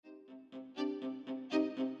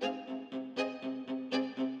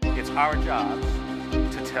It's our jobs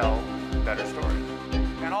to tell better stories.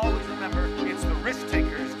 And always remember, it's the risk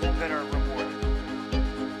takers that are rewarded.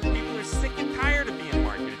 People are sick and tired of being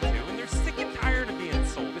marketed to, and they're sick and tired of being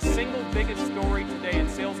sold. The single biggest story today in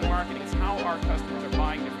sales and marketing is how our customers are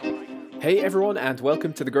buying differently. Hey everyone, and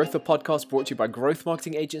welcome to the Growth Hub podcast brought to you by growth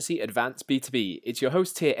marketing agency Advanced B2B. It's your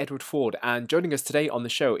host here, Edward Ford, and joining us today on the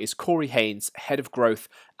show is Corey Haines, Head of Growth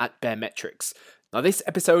at Baremetrics. Now, this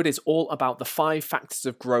episode is all about the 5 factors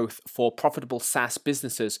of growth for profitable SaaS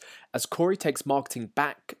businesses as Corey takes marketing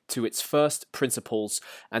back to its first principles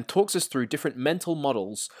and talks us through different mental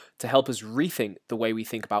models to help us rethink the way we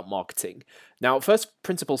think about marketing. Now, first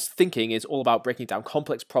principles thinking is all about breaking down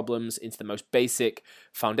complex problems into the most basic,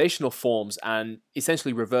 foundational forms and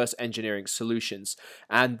essentially reverse engineering solutions.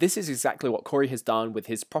 And this is exactly what Corey has done with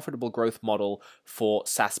his profitable growth model for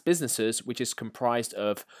SaaS businesses, which is comprised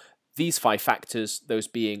of these 5 factors, those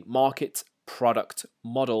being market, product,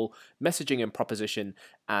 model, messaging and proposition,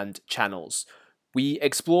 and channels. We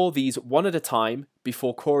explore these one at a time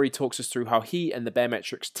before Corey talks us through how he and the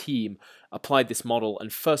Baremetrics team applied this model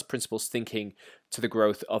and first principles thinking to the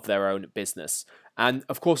growth of their own business. And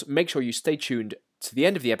of course, make sure you stay tuned to the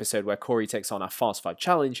end of the episode where Corey takes on our Fast 5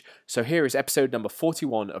 challenge. So here is episode number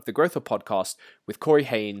 41 of the Growth Hub podcast with Corey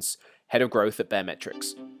Haines, Head of Growth at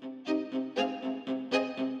Baremetrics.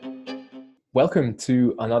 Welcome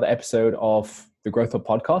to another episode of the Growth Hub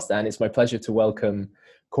podcast, and it's my pleasure to welcome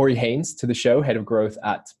Corey Haines to the show, Head of Growth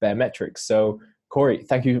at Baremetrics. So, Corey,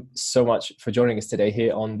 thank you so much for joining us today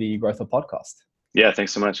here on the Growth Hub podcast. Yeah,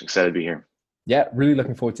 thanks so much. Excited to be here. Yeah, really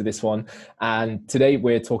looking forward to this one. And today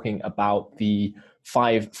we're talking about the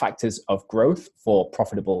 5 factors of growth for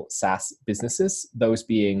profitable SaaS businesses, those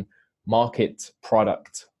being market,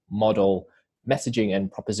 product, model, messaging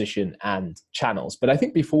and proposition, and channels. But I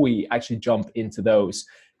think before we actually jump into those,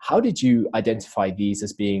 how did you identify these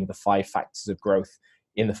as being the 5 factors of growth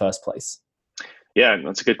in the first place? Yeah,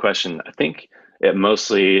 that's a good question. I think it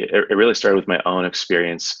really started with my own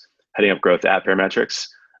experience heading up growth at Baremetrics.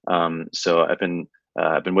 So I've been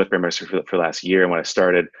with Baremetrics for the last year, and when I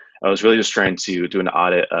started, I was really just trying to do an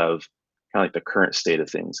audit of kind of like the current state of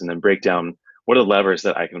things, and then break down what are the levers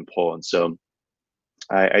that I can pull. And so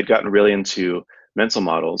I'd gotten really into mental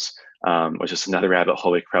models, which is another rabbit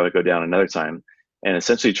hole we could probably go down another time, and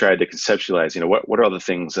essentially tried to conceptualize, what are all the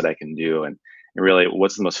things that I can do, and really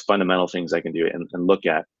what's the most fundamental things I can do and look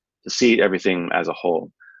at to see everything as a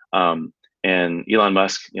whole. And Elon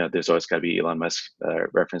Musk, there's always got to be Elon Musk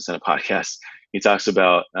reference in a podcast. He talks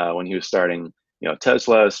about when he was starting,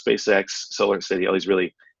 Tesla, SpaceX, Solar City, all these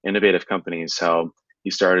really innovative companies, how he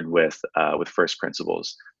started with first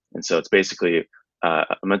principles. And so it's basically a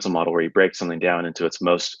mental model where you break something down into its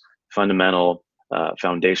most fundamental,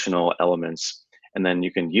 foundational elements, and then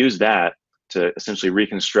you can use that to essentially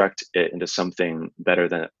reconstruct it into something better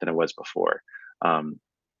than it was before.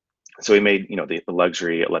 So we made, the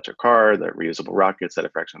luxury electric car, the reusable rockets at a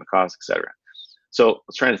fraction of the cost, et cetera. So I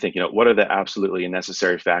was trying to think, what are the absolutely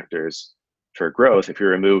necessary factors for growth if you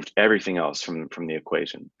removed everything else from the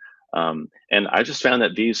equation? And I just found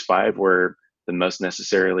that these 5 were the most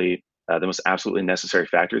absolutely necessary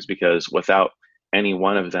factors, because without any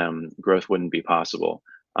one of them, growth wouldn't be possible.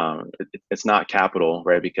 It's not capital,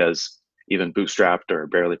 right? Because even bootstrapped or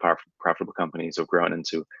barely profitable companies have grown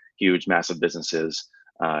into huge, massive businesses.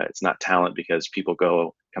 It's not talent, because people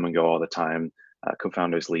come and go all the time.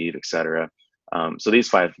 Co-founders leave, et cetera. So these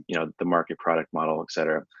 5, the market, product, model, et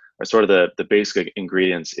cetera, are sort of the basic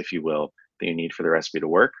ingredients, if you will, that you need for the recipe to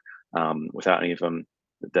work. Without any of them,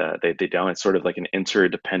 they don't. It's sort of like an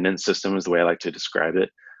interdependent system is the way I like to describe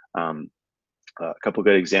it. A couple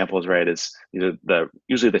good examples, right, is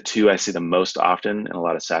usually the 2 I see the most often in a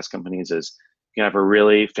lot of SaaS companies is you can have a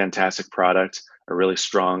really fantastic product, a really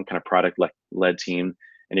strong kind of product-led team,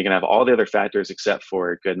 and you can have all the other factors except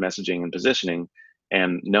for good messaging and positioning,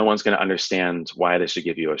 and no one's going to understand why they should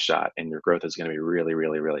give you a shot, and your growth is going to be really,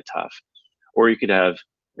 really, really tough. Or you could have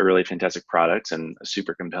a really fantastic product and a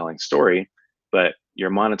super compelling story, but you're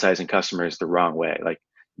monetizing customers the wrong way. Like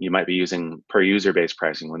you might be using per user based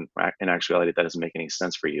pricing when in actuality that doesn't make any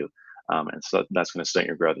sense for you. And so that's going to stunt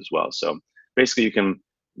your growth as well. So basically you can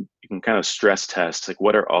kind of stress test, like,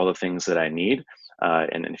 what are all the things that I need?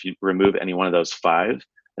 And if you remove any one of those 5,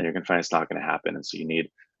 then you're going to find it's not going to happen. And so you need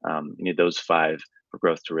those 5 for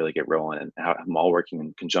growth to really get rolling, and have them all working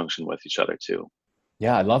in conjunction with each other too.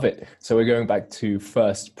 Yeah, I love it. So we're going back to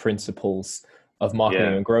first principles of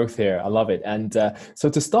marketing and growth here. I love it. And so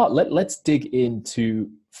to start, let's dig into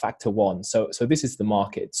factor 1. So this is the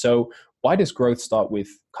market. So why does growth start with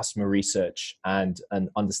customer research and an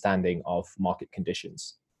understanding of market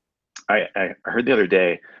conditions? I heard the other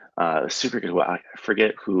day, super good. Well, I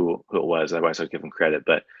forget who it was. Otherwise, I'd give them credit.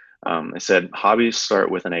 But it said hobbies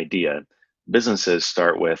start with an idea, businesses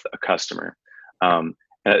start with a customer. And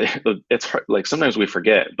it's hard, like sometimes we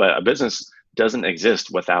forget, but a business doesn't exist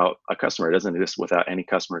without a customer. It doesn't exist without any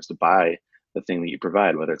customers to buy the thing that you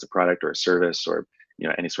provide, whether it's a product or a service or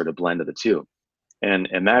any sort of blend of the two. And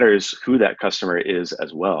it matters who that customer is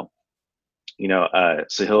as well.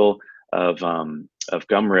 Sahil of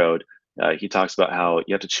Gumroad, he talks about how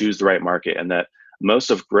you have to choose the right market, and that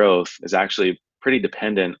most of growth is actually pretty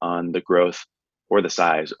dependent on the growth or the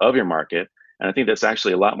size of your market. And I think that's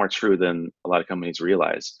actually a lot more true than a lot of companies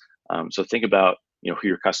realize. So think about who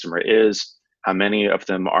your customer is, how many of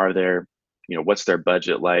them are there, what's their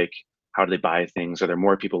budget like, how do they buy things, are there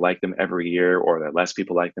more people like them every year, or are there less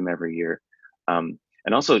people like them every year? And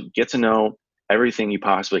also get to know everything you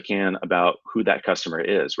possibly can about who that customer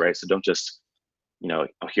is, right? So don't just, oh,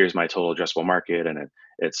 here's my total addressable market, and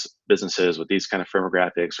it's businesses with these kind of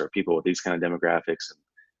firmographics or people with these kind of demographics and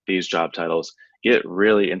these job titles. Get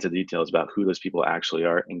really into details about who those people actually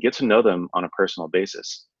are and get to know them on a personal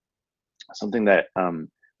basis. Something that I've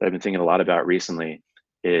been thinking a lot about recently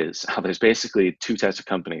is how there's basically two types of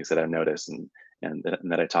companies that I've noticed and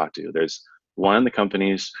that I talk to. There's one, the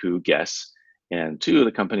companies who guess, and two,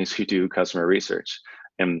 the companies who do customer research.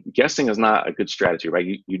 And guessing is not a good strategy,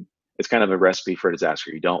 right? It's kind of a recipe for disaster.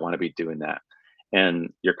 You don't want to be doing that.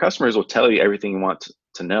 And your customers will tell you everything you want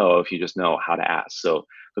to know if you just know how to ask. So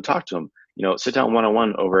talk to them. Sit down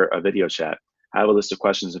one-on-one over a video chat. Have a list of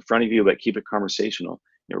questions in front of you, but keep it conversational.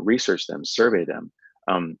 Research them, survey them.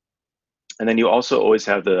 And then you also always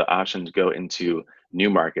have the option to go into new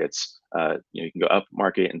markets. You can go up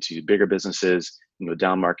market into bigger businesses, you can go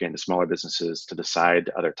down market into smaller businesses, to the side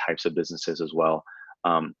to other types of businesses as well.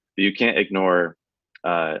 But you can't ignore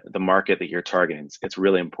the market that you're targeting. It's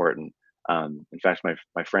really important. In fact,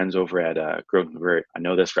 my friends over at Growth and Convert, I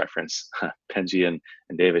know this reference, Benji and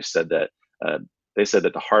Davis said that they said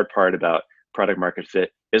that the hard part about product market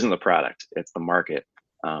fit isn't the product, it's the market.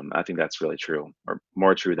 I think that's really true, or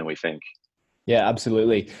more true than we think. Yeah,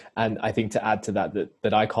 absolutely. And I think to add to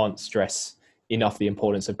that I can't stress enough the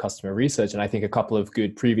importance of customer research. And I think a couple of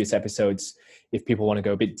good previous episodes, if people want to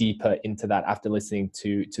go a bit deeper into that after listening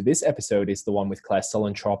to this episode, is the one with Claire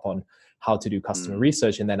Sullentrop on how to do customer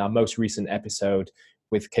research. And then our most recent episode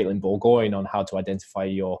with Caitlin Bourgoin on how to identify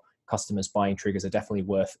your customers' buying triggers are definitely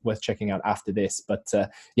worth checking out after this. But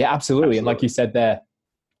yeah, absolutely. And like you said there,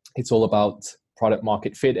 it's all about product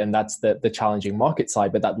market fit, and that's the challenging market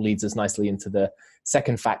side. But that leads us nicely into the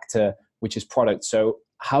second factor, which is product. So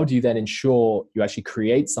how do you then ensure you actually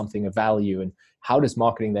create something of value, and how does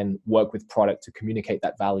marketing then work with product to communicate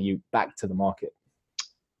that value back to the market?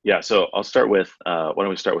 Yeah, so I'll start with, why don't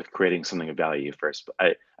we start with creating something of value first?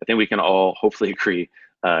 I think we can all hopefully agree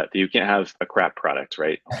that you can't have a crap product,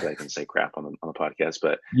 right? Hopefully I can say crap on the podcast,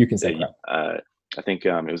 but you can say crap. I think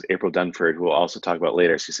it was April Dunford, who we'll also talk about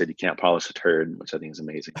later. She said you can't polish a turd, which I think is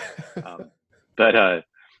amazing. But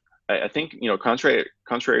I think,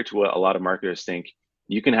 contrary to what a lot of marketers think,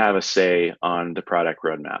 you can have a say on the product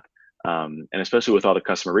roadmap. And especially with all the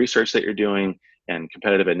customer research that you're doing and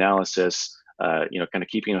competitive analysis, kind of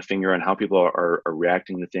keeping a finger on how people are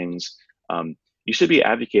reacting to things. You should be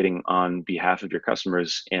advocating on behalf of your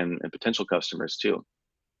customers and potential customers too.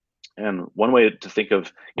 And one way to think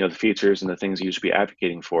of the features and the things you should be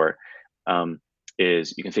advocating for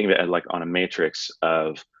is you can think of it as like on a matrix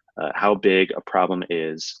of how big a problem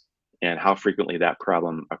is and how frequently that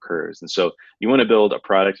problem occurs. And so you want to build a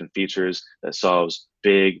product and features that solves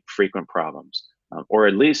big, frequent problems, or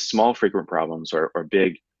at least small, frequent problems, or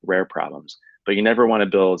big, rare problems. But you never want to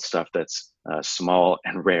build stuff that's small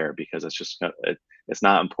and rare, because it's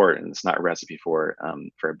not important. It's not a recipe for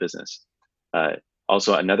a business.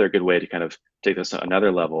 Also, another good way to kind of take this to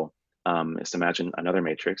another level is to imagine another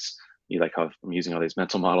matrix. You like how I'm using all these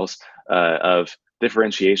mental models of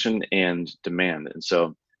differentiation and demand. And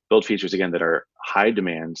so build features, again, that are high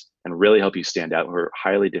demand and really help you stand out, or are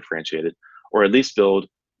highly differentiated, or at least build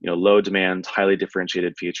low demand, highly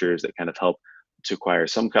differentiated features that kind of help to acquire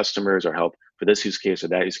some customers, or help for this use case or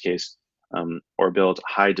that use case, or build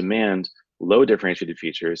high demand, low differentiated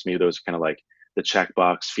features. Maybe those are kind of like the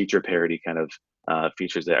checkbox feature parity kind of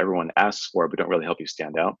features that everyone asks for, but don't really help you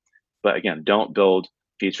stand out. But again, don't build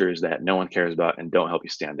features that no one cares about and don't help you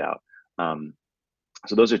stand out.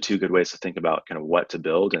 So those are two good ways to think about kind of what to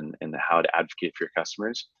build and how to advocate for your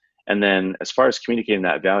customers. And then as far as communicating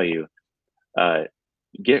that value,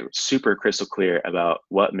 get super crystal clear about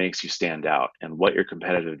what makes you stand out and what your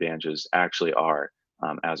competitive advantages actually are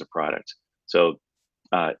as a product. So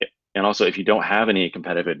And also, if you don't have any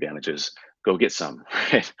competitive advantages, go get some.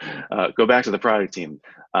 Right? Go back to the product team,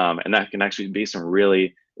 and that can actually be some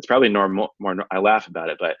really. It's probably normal. I laugh about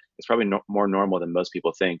it, but it's probably more normal than most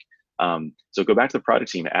people think. So go back to the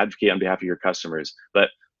product team, advocate on behalf of your customers. But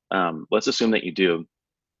let's assume that you do.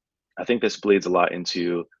 I think this bleeds a lot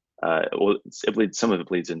into. Some of it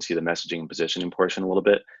bleeds into the messaging and positioning portion a little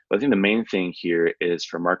bit. But I think the main thing here is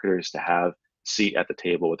for marketers to have a seat at the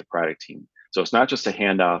table with the product team. So it's not just a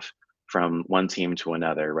handoff from one team to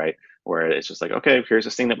another, right? Where it's just like, okay, here's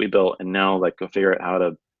this thing that we built, and now like go figure out how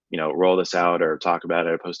to, roll this out or talk about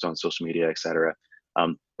it, or post on social media, etc.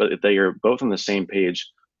 But if they are both on the same page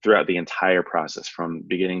throughout the entire process, from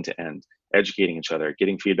beginning to end, educating each other,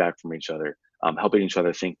 getting feedback from each other, helping each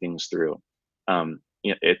other think things through.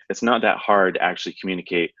 It's not that hard to actually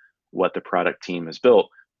communicate what the product team has built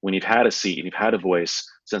when you've had a seat and you've had a voice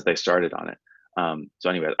since they started on it. So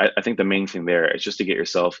anyway, I think the main thing there is just to get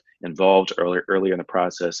yourself involved earlier in the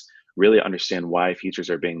process, really understand why features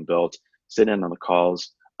are being built, sit in on the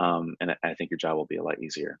calls, and I think your job will be a lot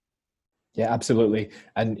easier. Yeah, absolutely.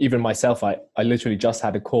 And even myself, I literally just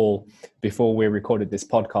had a call before we recorded this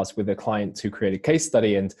podcast with a client to create a case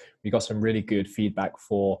study, and we got some really good feedback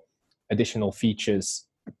for additional features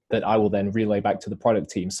that I will then relay back to the product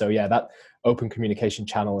team. So yeah, that open communication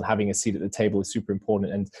channel and having a seat at the table is super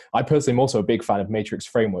important. And I personally am also a big fan of Matrix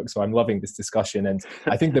framework. So I'm loving this discussion. And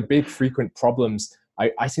I think the big frequent problems,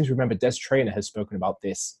 I seem to remember Des Traynor has spoken about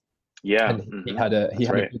this. Yeah. And he had a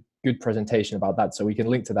good presentation about that. So we can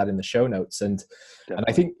link to that in the show notes. And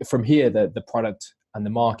I think from here, the product and the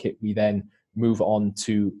market, we then move on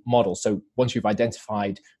to models. So once you've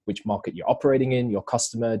identified which market you're operating in, your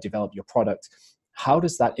customer, develop your product, how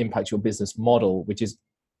does that impact your business model, which is,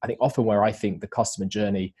 I think, often where I think the customer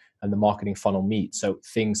journey and the marketing funnel meet. So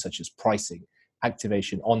things such as pricing,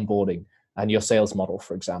 activation, onboarding, and your sales model,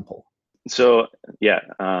 for example. So yeah,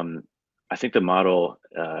 I think the model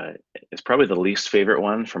is probably the least favorite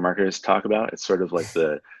one for marketers to talk about. It's sort of like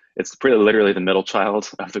it's pretty literally the middle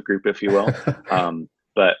child of the group, if you will.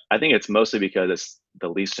 But I think it's mostly because it's the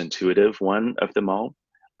least intuitive one of them all.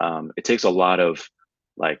 It takes a lot of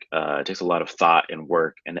thought and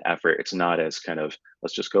work and effort. It's not as kind of,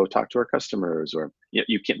 let's just go talk to our customers, or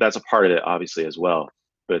you can. That's a part of it, obviously, as well.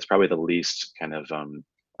 But it's probably the least kind of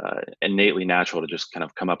innately natural to just kind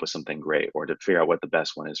of come up with something great or to figure out what the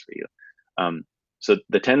best one is for you. So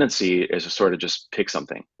the tendency is to sort of just pick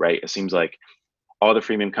something, right? It seems like all the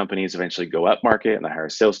freemium companies eventually go up market and they hire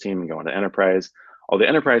a sales team and go into enterprise. All the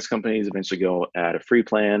enterprise companies eventually go at a free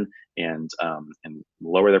plan and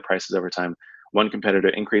lower their prices over time. One competitor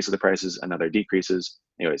increases the prices, another decreases.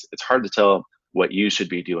 Anyways, it's hard to tell what you should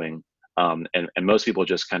be doing. And most people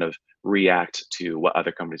just kind of react to what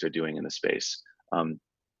other companies are doing in the space.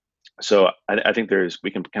 So I think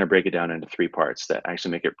we can kind of break it down into three parts that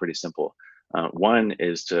actually make it pretty simple. One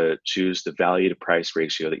is to choose the value to price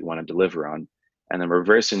ratio that you want to deliver on, and then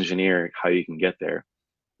reverse engineer how you can get there.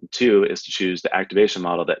 Two is to choose the activation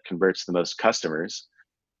model that converts the most customers.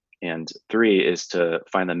 And three is to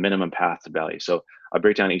find the minimum path to value. So I'll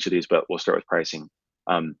break down each of these, but we'll start with pricing.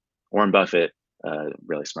 Warren Buffett,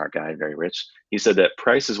 really smart guy, very rich, he said that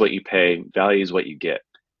price is what you pay, value is what you get.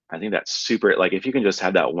 I think that's super, like if you can just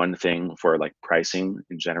have that one thing for like pricing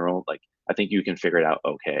in general, like I think you can figure it out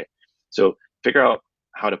okay. So figure out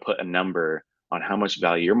how to put a number on how much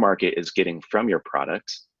value your market is getting from your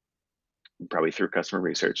product, probably through customer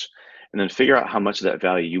research, and then figure out how much of that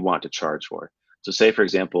value you want to charge for. So say, for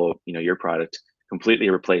example, your product completely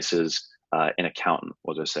replaces an accountant,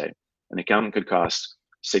 we'll just say. An accountant could cost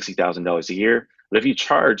 $60,000 a year, but if you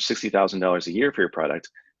charge $60,000 a year for your product,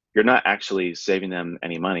 you're not actually saving them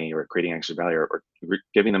any money or creating extra value or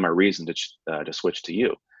giving them a reason to switch to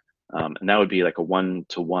you. And that would be like a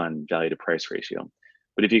 1-to-1 value to price ratio.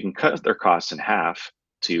 But if you can cut their costs in half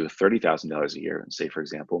to $30,000 a year, say, for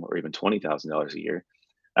example, or even $20,000 a year,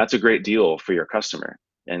 that's a great deal for your customer.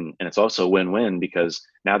 And it's also a win-win because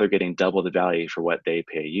now they're getting double the value for what they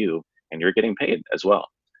pay you, and you're getting paid as well.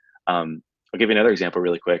 I'll give you another example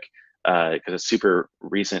really quick because it's super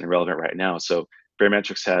recent and relevant right now. So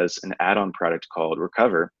Baremetrics has an add-on product called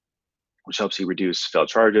Recover, which helps you reduce failed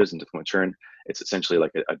charges and delinquent churn. It's essentially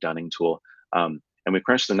like a dunning tool. And we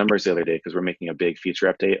crunched the numbers the other day because we're making a big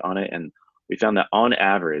feature update on it. And we found that on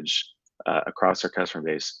average, across our customer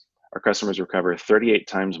base, our customers recover 38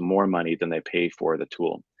 times more money than they pay for the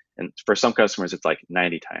tool. And for some customers, it's like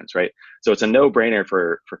 90 times, right? So it's a no-brainer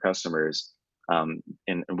for customers. And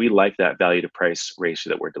we like that value to price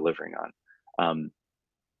ratio that we're delivering on.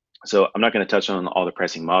 So I'm not going to touch on all the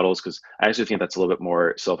pricing models because I actually think that's a little bit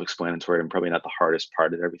more self-explanatory and probably not the hardest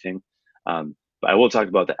part of everything. But I will talk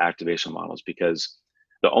about the activation models, because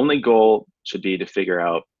the only goal should be to figure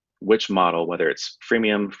out which model, whether it's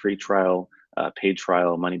freemium, free trial, paid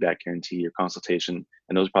trial, money back guarantee, or consultation,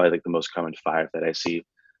 and those are probably like the most common 5 that I see.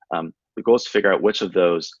 The goal is to figure out which of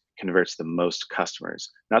those converts the most customers,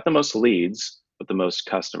 not the most leads, but the most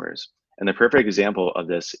customers. And the perfect example of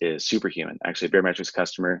this is Superhuman, actually a Baremetrics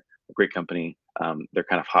customer, a great company. They're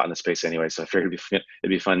kind of hot in the space anyway, so I figured it'd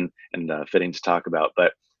be fun and fitting to talk about.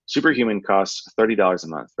 But Superhuman costs $30 a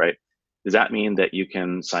month, right? Does that mean that you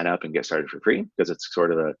can sign up and get started for free because it's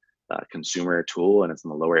sort of a consumer tool and it's on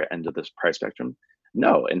the lower end of this price spectrum?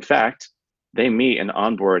 No, in fact, they meet and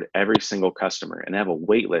onboard every single customer, and they have a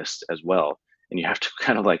wait list as well. And you have to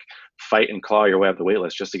kind of like fight and claw your way up the wait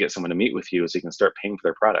list just to get someone to meet with you so you can start paying for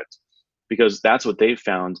their product, because that's what they've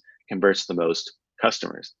found converts the most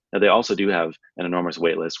customers. Now, they also do have an enormous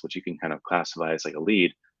wait list, which you can kind of classify as like a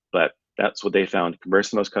lead, but that's what they found converts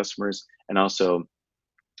the most customers, and also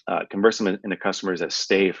converts them into customers that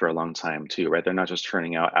stay for a long time too, right? They're not just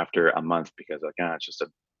turning out after a month because like, it's just an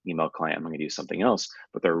email client, I'm going to do something else,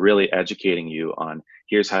 but they're really educating you on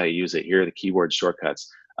here's how you use it, here are the keyword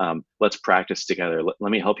shortcuts. Let's practice together.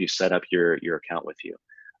 Let me help you set up your account with you.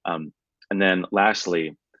 And then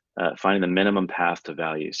lastly, finding the minimum path to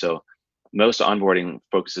value. So most onboarding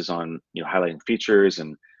focuses on highlighting features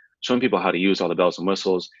and showing people how to use all the bells and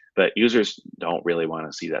whistles, but users don't really want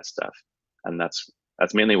to see that stuff. And that's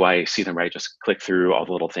mainly why you see them, right? Just click through all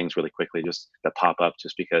the little things really quickly, just that pop up,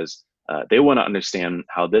 just because they want to understand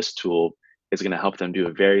how this tool is going to help them do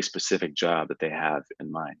a very specific job that they have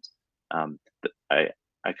in mind.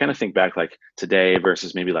 I kind of think back like today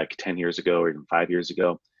versus maybe like 10 years ago or even 5 years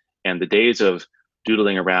ago, and the days of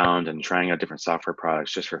doodling around and trying out different software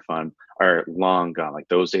products just for fun are long gone. Like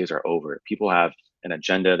those days are over. People have an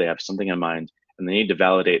agenda, they have something in mind, and they need to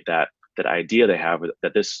validate that idea they have,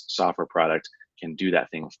 that this software product can do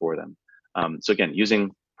that thing for them. So again,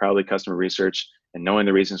 using probably customer research and knowing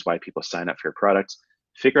the reasons why people sign up for your product,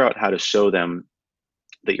 figure out how to show them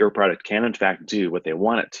that your product can in fact do what they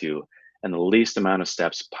want it to in the least amount of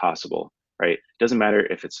steps possible, right? It doesn't matter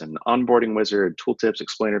if it's an onboarding wizard, tooltips,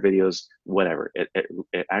 explainer videos, whatever.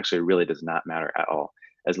 It actually really does not matter at all.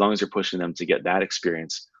 As long as you're pushing them to get that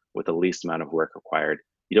experience with the least amount of work required.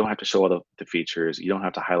 You don't have to show all the features. You don't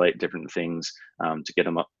have to highlight different things to get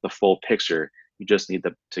them up the full picture. You just need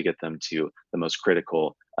to get them to the most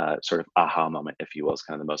critical sort of aha moment, if you will, is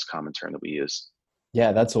kind of the most common term that we use.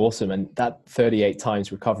 Yeah, that's awesome. And that 38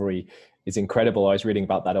 times recovery is incredible. I was reading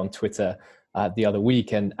about that on Twitter the other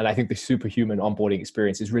week. And I think the Superhuman onboarding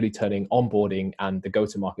experience is really turning onboarding and the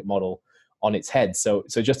go-to-market model on its head. So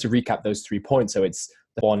just to recap those 3 points. So it's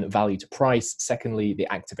the one, value to price. Secondly, the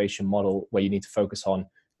activation model, where you need to focus on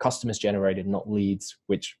customers generated, not leads,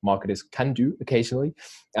 which marketers can do occasionally.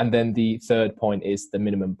 And then the third point is the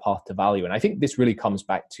minimum path to value. And I think this really comes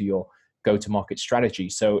back to your go-to-market strategy.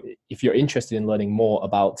 So if you're interested in learning more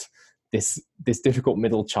about this difficult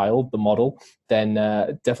middle child, the model, then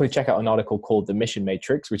definitely check out an article called The Mission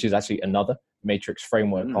Matrix, which is actually another matrix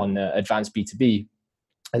framework on advanced B2B,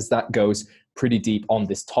 as that goes pretty deep on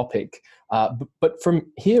this topic. But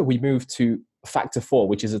from here, we move to factor 4,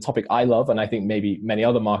 which is a topic I love, and I think maybe many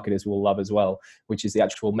other marketers will love as well, which is the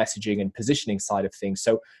actual messaging and positioning side of things.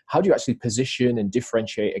 So how do you actually position and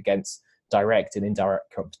differentiate against direct and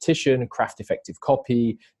indirect competition, craft effective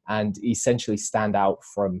copy, and essentially stand out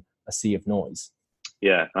from a sea of noise?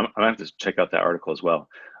 Yeah, I'm gonna have to check out that article as well.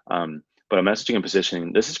 But on messaging and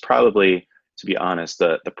positioning, this is probably, to be honest,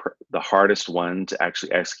 the hardest one to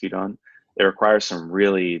actually execute on. It requires some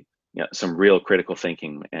real critical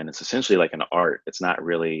thinking, and it's essentially like an art. It's not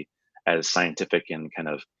really as scientific and kind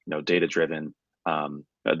of data driven.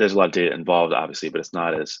 There's a lot of data involved, obviously, but it's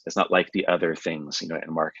not like the other things in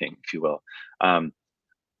marketing, if you will. And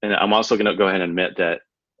I'm also going to go ahead and admit that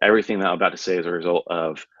everything that I'm about to say is a result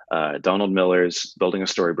of Donald Miller's Building a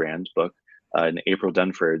Story Brand book and April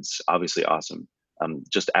Dunford's Obviously Awesome.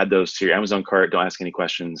 Just add those to your Amazon cart. Don't ask any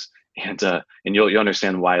questions, and you'll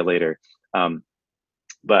understand why later.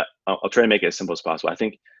 But I'll try to make it as simple as possible. I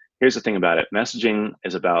think here's the thing about it. Messaging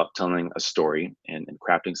is about telling a story and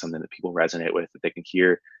crafting something that people resonate with, that they can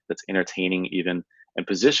hear, that's entertaining even. And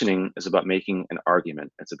positioning is about making an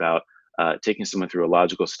argument. It's about taking someone through a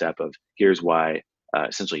logical step of here's why,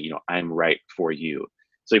 essentially, I'm right for you.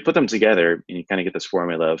 So you put them together and you kind of get this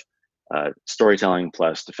formula of storytelling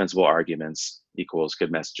plus defensible arguments equals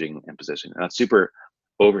good messaging and positioning. And that's super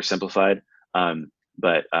oversimplified.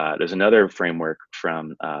 But there's another framework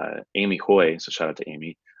from Amy Hoy, so shout out to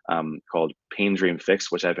Amy, called Pain Dream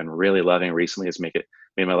Fix, which I've been really loving recently. It's made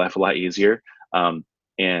my life a lot easier.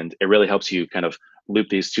 And it really helps you kind of loop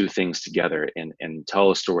these two things together and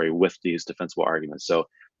tell a story with these defensible arguments. So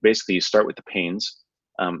basically, you start with the pains,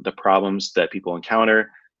 the problems that people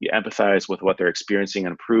encounter. You empathize with what they're experiencing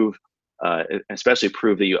and especially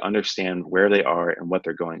prove that you understand where they are and what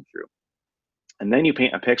they're going through. And then you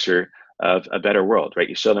paint a picture of a better world, right?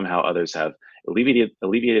 You show them how others have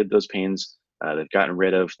alleviated those pains, they've gotten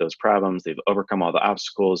rid of those problems, they've overcome all the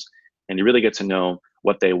obstacles, and you really get to know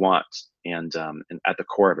what they want and at the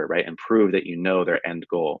core of it, right? And prove that you know their end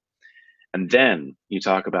goal. And then you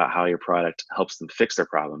talk about how your product helps them fix their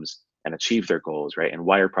problems and achieve their goals, right? And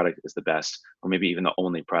why your product is the best, or maybe even the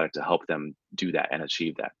only product to help them do that and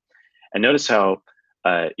achieve that. And notice how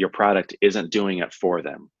your product isn't doing it for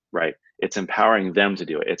them, right? It's empowering them to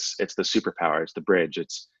do it. It's the superpower, it's the bridge,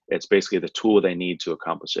 it's basically the tool they need to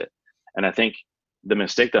accomplish it. And I think the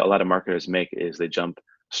mistake that a lot of marketers make is they jump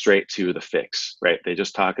straight to the fix, right? They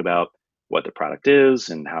just talk about what the product is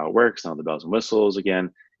and how it works and all the bells and whistles. Again,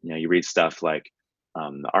 you read stuff like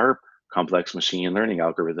our complex machine learning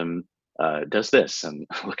algorithm does this, and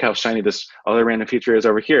look how shiny this other random feature is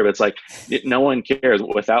over here. But it's like no one cares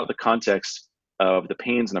without the context of the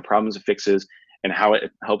pains and the problems it fixes and how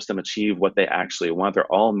it helps them achieve what they actually want.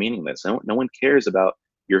 They're all meaningless. No one cares about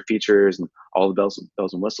your features and all the bells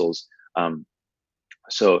and whistles.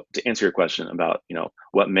 So to answer your question about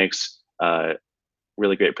what makes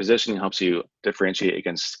really great positioning, helps you differentiate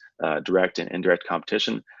against direct and indirect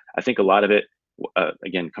competition, I think a lot of it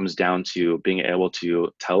again comes down to being able to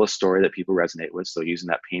tell a story that people resonate with. So using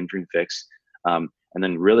that pain dream fix, and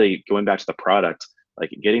then really going back to the product, like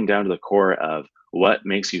getting down to the core of what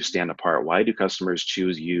makes you stand apart. Why do customers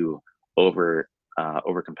choose you over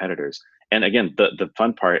competitors? And again, the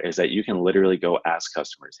fun part is that you can literally go ask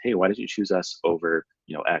customers, hey, why did you choose us over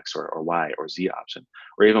X or Y or Z option?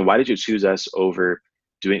 Or even why did you choose us over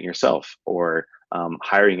doing it yourself, or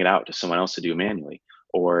hiring it out to someone else to do manually,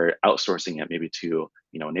 or outsourcing it maybe to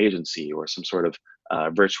an agency or some sort of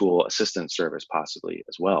virtual assistant service possibly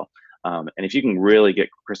as well. And if you can really get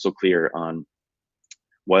crystal clear on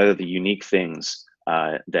what are the unique things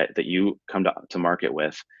that you come to market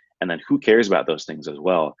with, and then who cares about those things as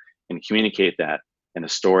well, and communicate that in a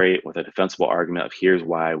story with a defensible argument of here's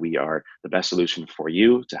why we are the best solution for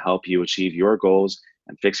you to help you achieve your goals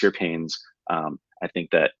and fix your pains. I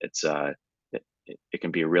think that it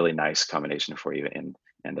can be a really nice combination for you and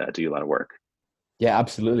do a lot of work. Yeah,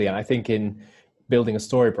 absolutely. And I think in building a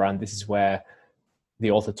story brand, this is where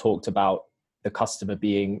the author talked about the customer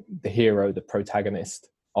being the hero, the protagonist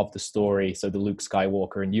of the story. So the Luke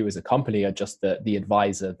Skywalker, and you as a company are just the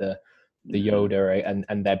advisor, the Yoda,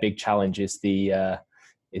 and their big challenge is the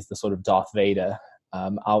sort of Darth Vader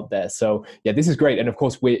out there. So yeah, this is great. And of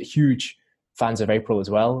course, we're huge fans of April as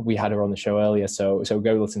well. We had her on the show earlier, so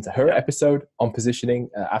go listen to her episode on positioning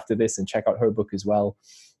after this, and check out her book as well.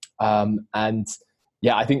 And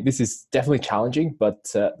yeah, I think this is definitely challenging, but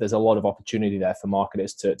there's a lot of opportunity there for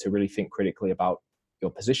marketers to really think critically about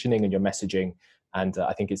your positioning and your messaging. And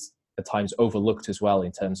I think it's at times overlooked as well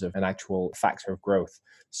in terms of an actual factor of growth.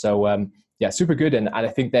 So yeah, super good. And I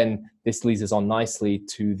think then this leads us on nicely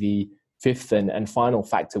to the fifth and final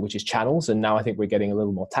factor, which is channels. And now I think we're getting a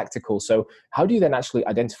little more tactical. So how do you then actually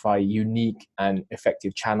identify unique and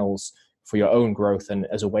effective channels for your own growth and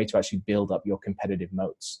as a way to actually build up your competitive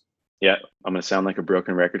moats? Yeah, I'm going to sound like a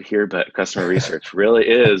broken record here, but customer research really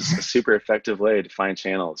is a super effective way to find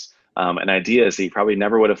channels and ideas that you probably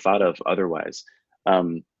never would have thought of otherwise.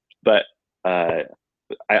 But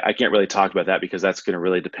I can't really talk about that because that's going to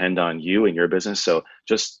really depend on you and your business. So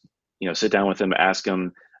just sit down with them, ask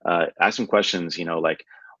them questions. Like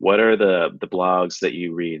what are the blogs that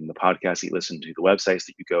you read and the podcasts that you listen to, the websites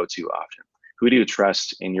that you go to often? Who do you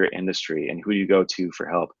trust in your industry, and who do you go to for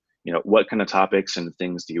help? What kind of topics and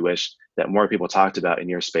things do you wish that more people talked about in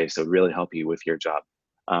your space that would really help you with your job?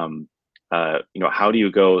 How do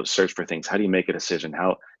you go search for things? How do you make a decision?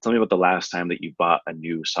 Tell me about the last time that you bought a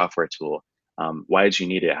new software tool. Why did you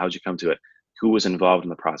need it? How did you come to it? Who was involved in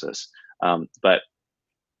the process? So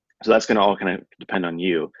that's going to all kind of depend on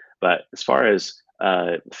you. But as far as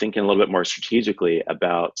thinking a little bit more strategically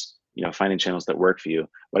about finding channels that work for you,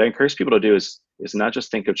 what I encourage people to do is not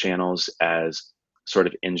just think of channels as sort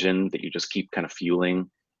of engine that you just keep kind of fueling,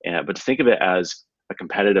 but to think of it as a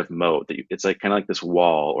competitive moat it's like kind of like this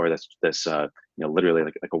wall, or this literally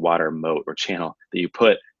like a water moat or channel that you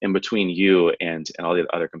put in between you and all the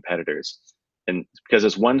other competitors. And because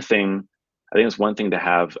it's one thing to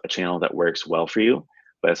have a channel that works well for you,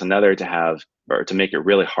 but it's another to have, or to make it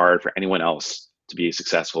really hard for anyone else to be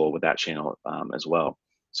successful with that channel as well.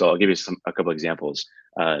 So I'll give you a couple examples.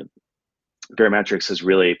 Baremetrics has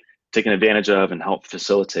really taken advantage of and helped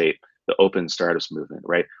facilitate the open startups movement,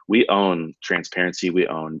 right? We own transparency. We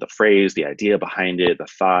own the phrase, the idea behind it, the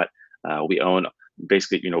thought. We own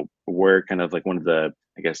basically, we're kind of like one of the,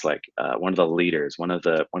 I guess, like one of the leaders, one of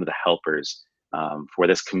the helpers for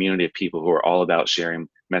this community of people who are all about sharing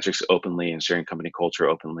metrics openly and sharing company culture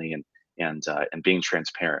openly and being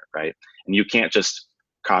transparent, right? And you can't just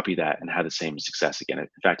copy that and have the same success again. In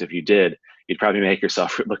fact, if you did, you'd probably make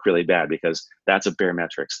yourself look really bad, because that's a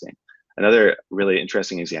Baremetrics thing. Another really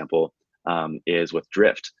interesting example is with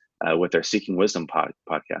Drift, with their Seeking Wisdom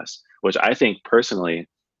podcast, which I think personally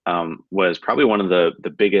was probably one of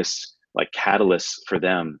the biggest like catalysts for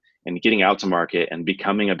them in getting out to market and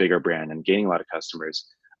becoming a bigger brand and gaining a lot of customers,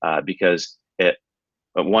 because it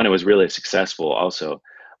was really successful also,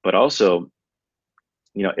 but also,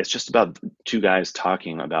 it's just about two guys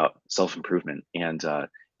talking about self-improvement and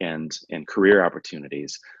career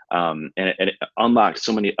opportunities, and it unlocked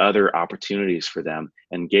so many other opportunities for them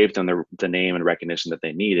and gave them the name and recognition that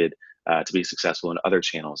they needed to be successful in other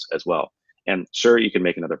channels as well. And sure, you can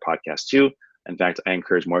make another podcast too. In fact, I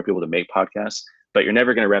encourage more people to make podcasts, but you're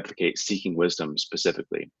never going to replicate Seeking Wisdom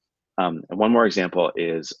specifically. And one more example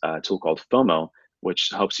is a tool called FOMO, which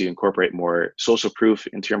helps you incorporate more social proof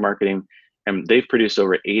into your marketing. And they've produced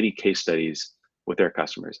over 80 case studies with their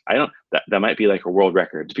customers. That might be like a world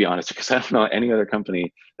record, to be honest, because I don't know any other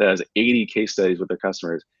company that has 80 case studies with their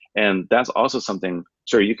customers. And that's also something,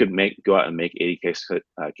 sure, you could go out and make 80 case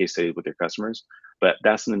studies with your customers, but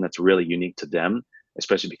that's something that's really unique to them,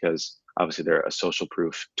 especially because obviously they're a social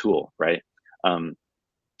proof tool, right? And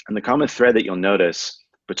the common thread that you'll notice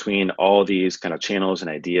between all these kind of channels and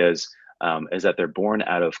ideas is that they're born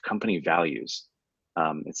out of company values.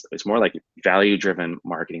 It's more like value-driven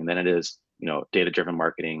marketing than it is, data-driven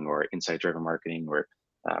marketing or insight-driven marketing or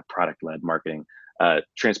product-led marketing.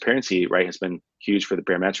 Transparency, right, has been huge for the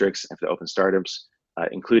Baremetrics and for the open startups,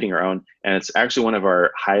 including our own. And it's actually one of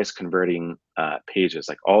our highest converting pages.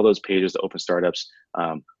 Like all those pages, the open startups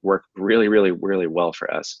work really, really, really well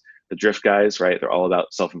for us. The Drift guys, right, they're all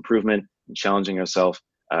about self-improvement and challenging yourself.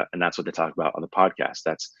 And that's what they talk about on the podcast.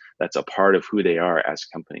 That's a part of who they are as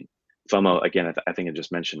a company. FOMO, again, I think I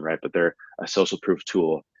just mentioned, right, but they're a social proof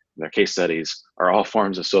tool. Their case studies are all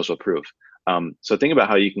forms of social proof. So think about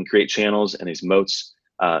how you can create channels and these moats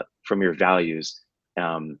from your values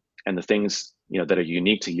and the things that are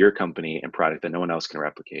unique to your company and product that no one else can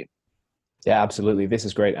replicate. Yeah, absolutely. This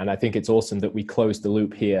is great. And I think it's awesome that we closed the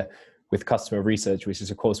loop here with customer research, which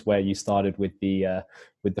is of course where you started with the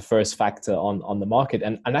first factor on the market.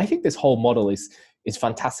 And I think this whole model is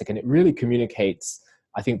fantastic, and it really communicates,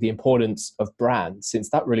 I think, the importance of brand, since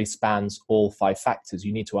that really spans all 5 factors.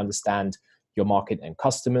 You need to understand your market and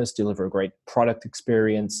customers, deliver a great product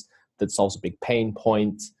experience that solves a big pain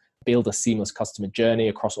point, build a seamless customer journey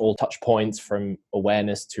across all touch points from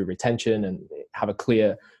awareness to retention, and have a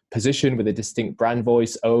clear position with a distinct brand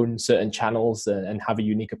voice, own certain channels, and have a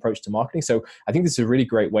unique approach to marketing. So I think this is a really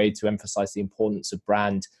great way to emphasize the importance of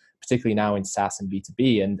brand, particularly now in SaaS and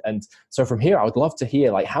B2B. And so from here, I would love to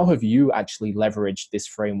hear, like, how have you actually leveraged this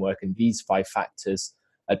framework and these 5 factors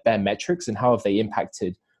at Baremetrics, and how have they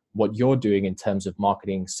impacted what you're doing in terms of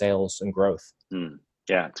marketing, sales, and growth?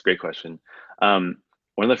 Yeah, it's a great question. One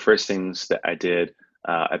of the first things that I did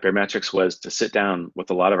at Baremetrics was to sit down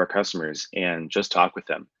with a lot of our customers and just talk with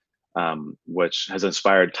them, which has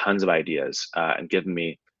inspired tons of ideas and given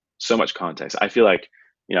me so much context. I feel like,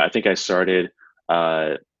 I think I started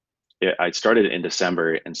in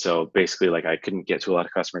December. And so basically, like, I couldn't get to a lot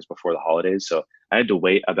of customers before the holidays. So I had to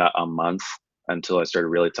wait about a month until I started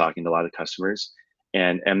really talking to a lot of customers.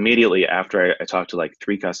 And immediately after I talked to like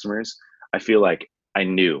 3 customers, I feel like I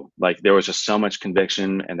knew, like, there was just so much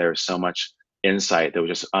conviction and there was so much insight that was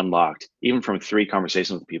just unlocked, even from 3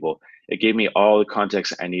 conversations with people. It gave me all the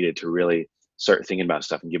context I needed to really start thinking about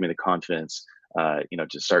stuff and give me the confidence,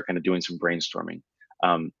 to start kind of doing some brainstorming.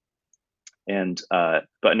 But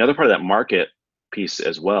another part of that market piece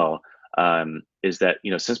as well is that,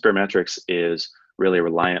 since Baremetrics is really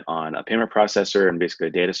reliant on a payment processor and basically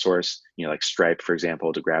a data source, like Stripe, for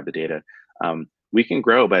example, to grab the data, we can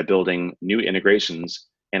grow by building new integrations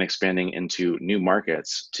and expanding into new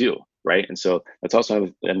markets too, right? And so that's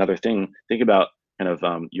also another thing. Think about kind of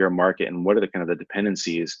your market and what are the kind of the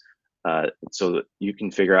dependencies so that you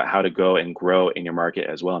can figure out how to go and grow in your market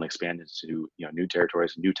as well and expand into new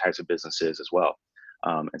territories, new types of businesses as well.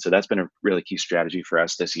 And so that's been a really key strategy for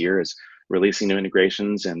us this year, is releasing new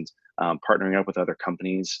integrations and partnering up with other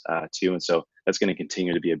companies too. And so that's going to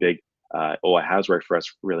continue to be a big, it has worked for us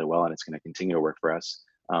really well, and it's going to continue to work for us.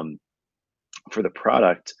 For the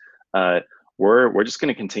product, we're just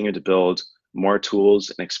going to continue to build more tools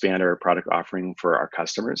and expand our product offering for our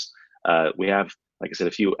customers. We have, like I said,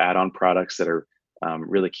 a few add-on products that are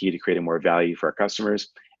really key to creating more value for our customers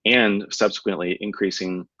and subsequently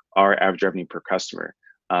increasing our average revenue per customer.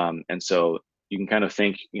 And so you can kind of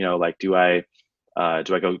think, like, do I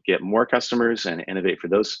go get more customers and innovate for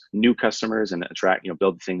those new customers and attract,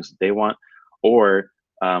 build the things that they want, or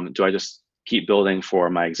do I just keep building for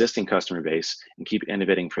my existing customer base and keep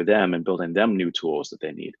innovating for them and building them new tools that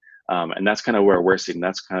they need? And that's kind of where we're sitting.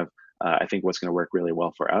 That's kind of, I think, what's going to work really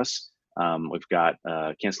well for us. We've got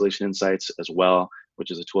cancellation insights as well, which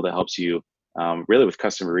is a tool that helps you really with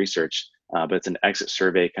customer research, but it's an exit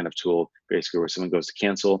survey kind of tool, basically where someone goes to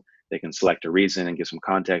cancel, they can select a reason and give some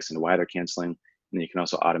context into why they're canceling. And then you can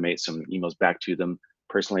also automate some emails back to them,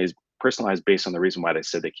 personalized based on the reason why they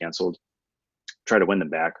said they canceled, try to win them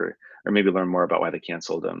back, or maybe learn more about why they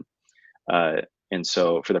canceled them. And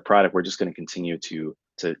so for the product, we're just going to continue to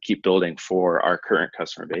keep building for our current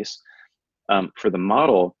customer base. For the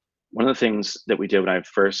model, one of the things that we did when I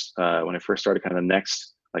first started, kind of the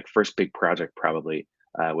next, like, first big project probably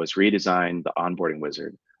was redesign the onboarding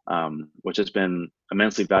wizard, which has been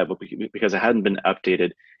immensely valuable because it hadn't been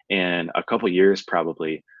updated in a couple years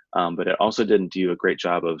probably, but it also didn't do a great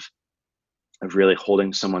job of really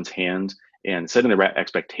holding someone's hand and setting the right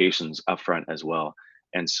expectations up front as well.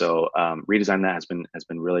 And so redesign that has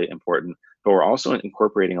been really important, but we're also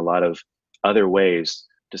incorporating a lot of other ways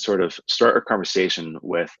to sort of start our conversation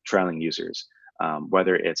with trialing users,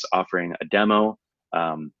 whether it's offering a demo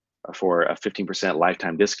for a 15%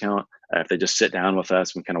 lifetime discount if they just sit down with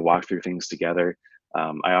us and kind of walk through things together.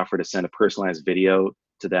 I offer to send a personalized video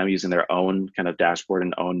to them using their own kind of dashboard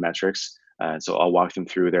and own metrics. So I'll walk them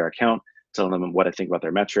through their account, tell them what I think about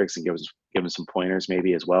their metrics, and give them some pointers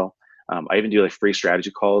maybe as well. I even do like free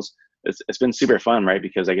strategy calls. It's been super fun, right?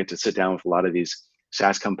 Because I get to sit down with a lot of these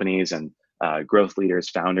SaaS companies and growth leaders,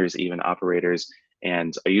 founders, even operators.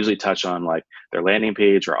 And I usually touch on like their landing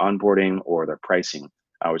page or onboarding or their pricing,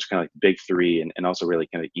 which is kind of like the big three, and also really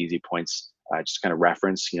kind of easy points, just kind of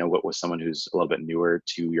reference, what was someone who's a little bit newer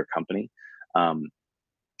to your company.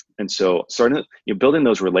 And so starting, building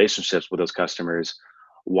those relationships with those customers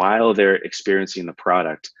while they're experiencing the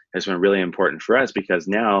product has been really important for us, because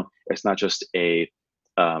now it's not just a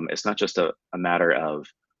matter of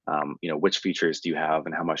which features do you have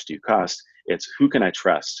and how much do you cost. It's who can I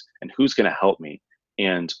trust and who's going to help me,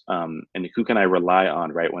 and who can I rely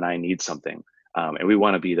on, right, when I need something. And we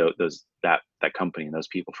want to be that company and those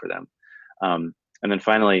people for them. And then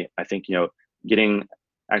finally, I think getting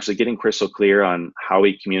crystal clear on how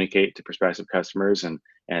we communicate to prospective customers and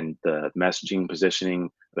the messaging positioning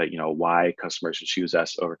that why customers should choose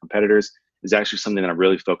us over competitors is actually something that I'm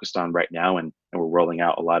really focused on right now, and we're rolling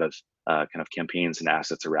out a lot of kind of campaigns and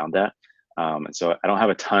assets around that. And so I don't have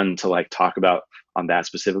a ton to like talk about on that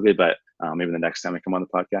specifically, but maybe the next time I come on the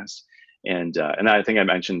podcast. And I think I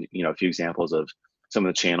mentioned a few examples of some of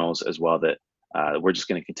the channels as well that we're just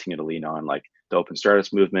going to continue to lean on, like the open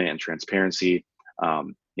startups movement and transparency.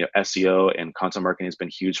 SEO and content marketing has been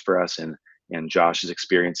huge for us, and Josh's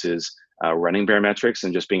experiences running Baremetrics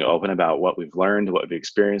and just being open about what we've learned, what we've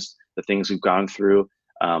experienced, the things we've gone through,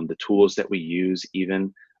 the tools that we use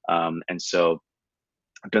even. And so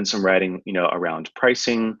I've done some writing, around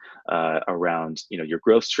pricing, around, your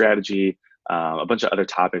growth strategy, a bunch of other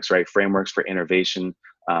topics, right? Frameworks for innovation.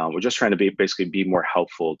 We're just trying to basically be more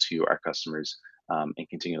helpful to our customers and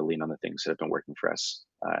continue to lean on the things that have been working for us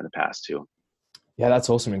in the past too. Yeah, that's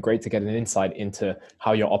awesome, and great to get an insight into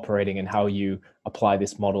how you're operating and how you apply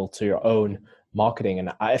this model to your own marketing.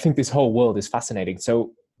 And I think this whole world is fascinating.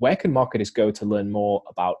 So where can marketers go to learn more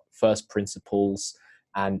about first principles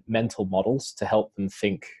and mental models to help them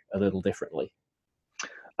think a little differently?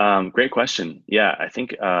 Great question. Yeah, I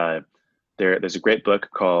think there's a great book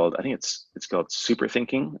called, I think it's called Super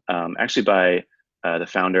Thinking, actually by the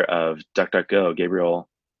founder of DuckDuckGo, Gabriel.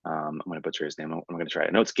 I'm going to butcher his name. I'm going to try it.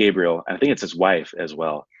 I know it's Gabriel, and I think it's his wife as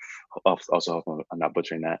well. Also, hope I'm not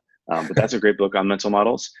butchering that. But that's a great book on mental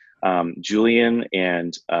models. Julian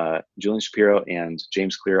Shapiro and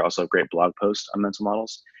James Clear also have great blog posts on mental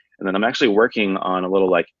models. And then I'm actually working on a little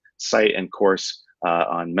like site and course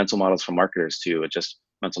on mental models for marketers too, at just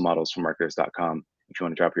mentalmodelsformarketers.com. If you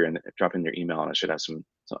want to drop in your email, and I should have some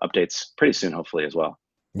updates pretty soon, hopefully as well.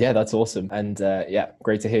 Yeah, that's awesome. And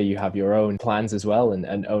great to hear you have your own plans as well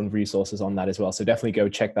and own resources on that as well. So definitely go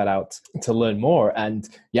check that out to learn more. And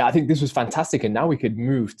yeah, I think this was fantastic. And now we could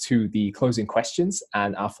move to the closing questions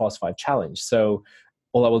and our Fast 5 challenge. So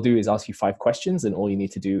all I will do is ask you 5 questions, and all you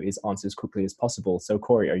need to do is answer as quickly as possible. So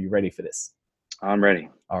Corey, are you ready for this? I'm ready.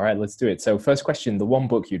 All right, let's do it. So first question, the one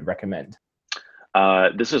book you'd recommend?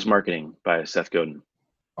 This is Marketing by Seth Godin.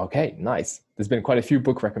 Okay, nice. There's been quite a few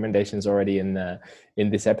book recommendations already in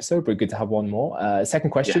this episode, but good to have one more. Second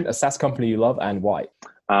question, a SaaS company you love and why?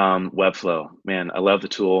 Webflow, man, I love the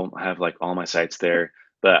tool. I have like all my sites there,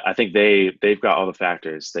 but I think they've got all the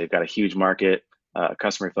factors. They've got a huge market,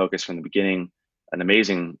 customer focus from the beginning, an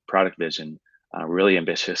amazing product vision, really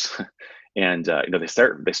ambitious, and they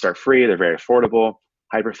start free. They're very affordable,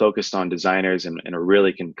 hyper focused on designers, and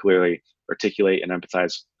really can clearly articulate and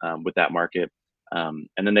empathize with that market.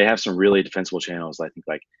 And then they have some really defensible channels, I think,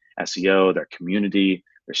 like SEO, their community,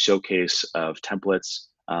 their showcase of templates,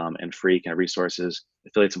 and free kind of resources,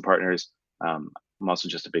 affiliates and partners. I'm also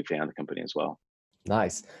just a big fan of the company as well.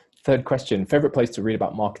 Nice. Third question, favorite place to read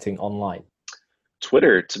about marketing online?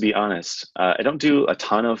 Twitter, to be honest. I don't do a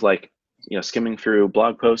ton of skimming through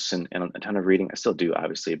blog posts and a ton of reading. I still do,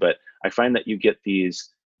 obviously, but I find that you get these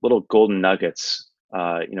little golden nuggets,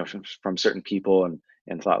 from certain people and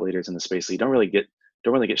thought leaders in the space that you don't really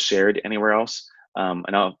get shared anywhere else.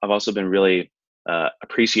 And I've also been really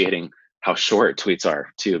appreciating how short tweets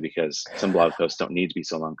are too, because some blog posts don't need to be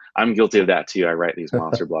so long. I'm guilty of that too. I write these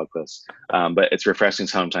monster blog posts, but it's refreshing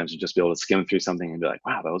sometimes to just be able to skim through something and be like,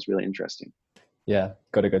 wow, that was really interesting. Yeah,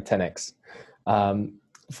 got to go 10x.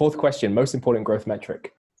 Fourth question, most important growth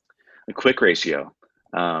metric? A quick ratio.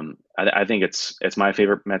 I think it's my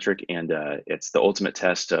favorite metric, and it's the ultimate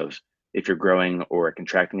test of if you're growing or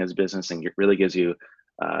contracting as a business, and it really gives you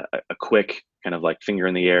a quick kind of like finger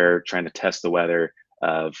in the air, trying to test the weather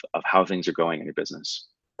of how things are going in your business.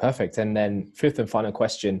 Perfect. And then fifth and final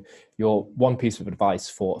question, your one piece of advice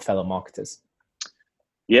for fellow marketers?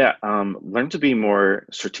 Yeah, learn to be more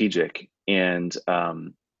strategic. And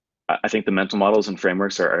I think the mental models and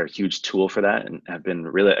frameworks are a huge tool for that, and have been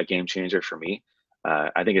really a game changer for me.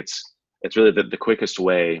 I think it's really the quickest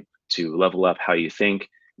way to level up how you think,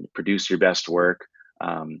 produce your best work,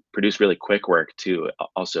 produce really quick work too,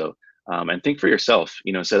 also, and think for yourself.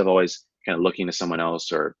 Instead of always kind of looking to someone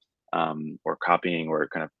else or copying, or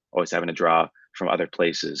kind of always having to draw from other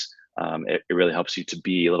places. It really helps you to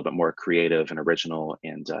be a little bit more creative and original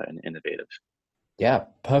and innovative. Yeah,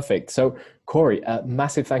 perfect. So Corey,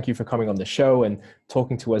 massive thank you for coming on the show and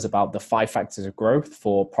talking to us about the 5 factors of growth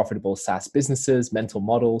for profitable SaaS businesses, mental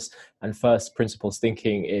models, and first principles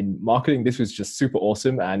thinking in marketing. This was just super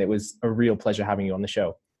awesome, and it was a real pleasure having you on the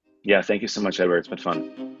show. Yeah, thank you so much, Edward. It's been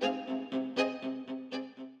fun.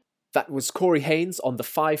 That was Corey Haines on the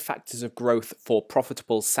 5 factors of growth for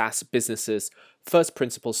profitable SaaS businesses, first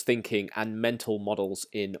principles thinking, and mental models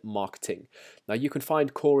in marketing. Now, you can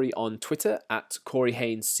find Corey on Twitter at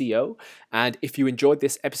CoreyHainesCO. And if you enjoyed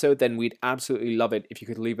this episode, then we'd absolutely love it if you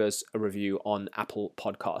could leave us a review on Apple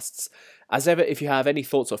Podcasts. As ever, if you have any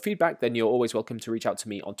thoughts or feedback, then you're always welcome to reach out to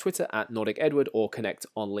me on Twitter at NordicEdward or connect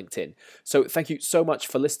on LinkedIn. So thank you so much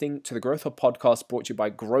for listening to the Growth Hub podcast, brought to you by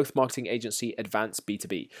growth marketing agency Advance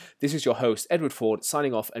B2B. This is your host, Edward Ford,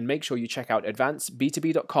 signing off, and make sure you check out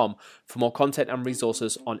advanceb2b.com for more content and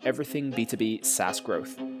resources on everything B2B SaaS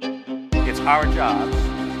growth. It's our jobs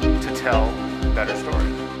to tell better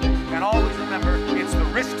stories. And always remember, it's the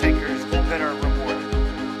risk takers that are rewarded.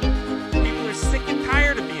 People are sick and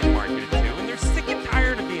tired of being marketed to, and they're sick and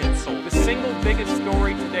tired of being sold. The single biggest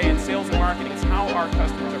story today in sales and marketing is how our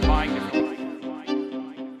customers are buying different things.